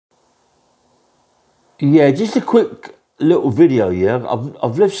Yeah, just a quick little video. Yeah,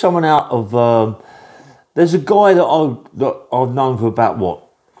 I've left someone out of. There's a guy that I've known for about what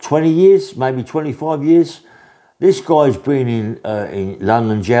 20 years, maybe 25 years. This guy's been in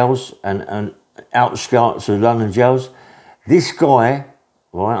London jails and outskirts of London jails. This guy,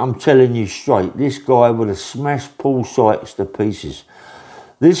 right, I'm telling you straight, this guy would have smashed Paul Sykes to pieces.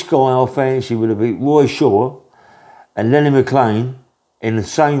 This guy, I fancy, would have beat Roy Shaw and Lenny McLean in the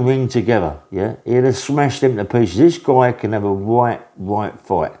same ring together, yeah? He'd have smashed them to pieces. This guy can have a right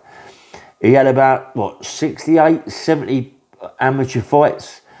fight. He had about, what, 68, 70 amateur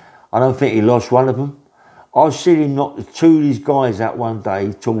fights. I don't think he lost one of them. I've seen him knock the two of these guys out one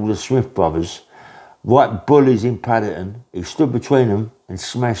day, to all the Smith brothers, right bullies in Paddington. He stood between them and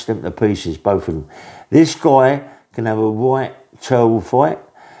smashed them to pieces, both of them. This guy can have a right terrible fight.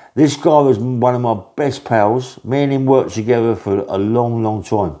 This guy was one of my best pals. Me and him worked together for a long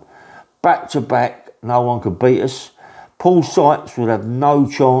time. Back to back, no one could beat us. Paul Sykes would have no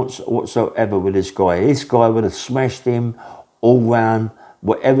chance whatsoever with this guy. This guy would have smashed him all round,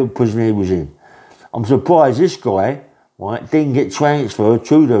 whatever prison he was in. I'm surprised this guy, right, didn't get transferred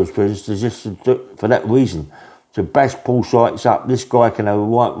to those prisons for that reason, to bash Paul Sykes up. This guy can have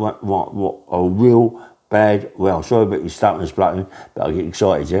a real bad, well, sorry about you stuttering and spluttering, but I get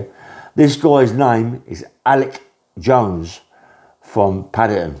excited, yeah? This guy's name is Alec Jones from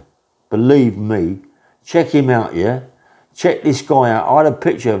Paddington. Believe me, check him out, yeah? Check this guy out. I had a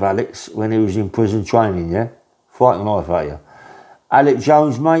picture of Alex when he was in prison training, yeah? Frightened life out of you. Alec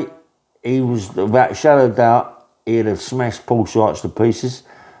Jones, mate, he was, without a shadow of doubt, he'd have smashed Paul Sykes to pieces.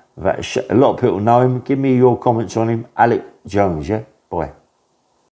 A lot of people know him. Give me your comments on him. Alec Jones, yeah? Bye.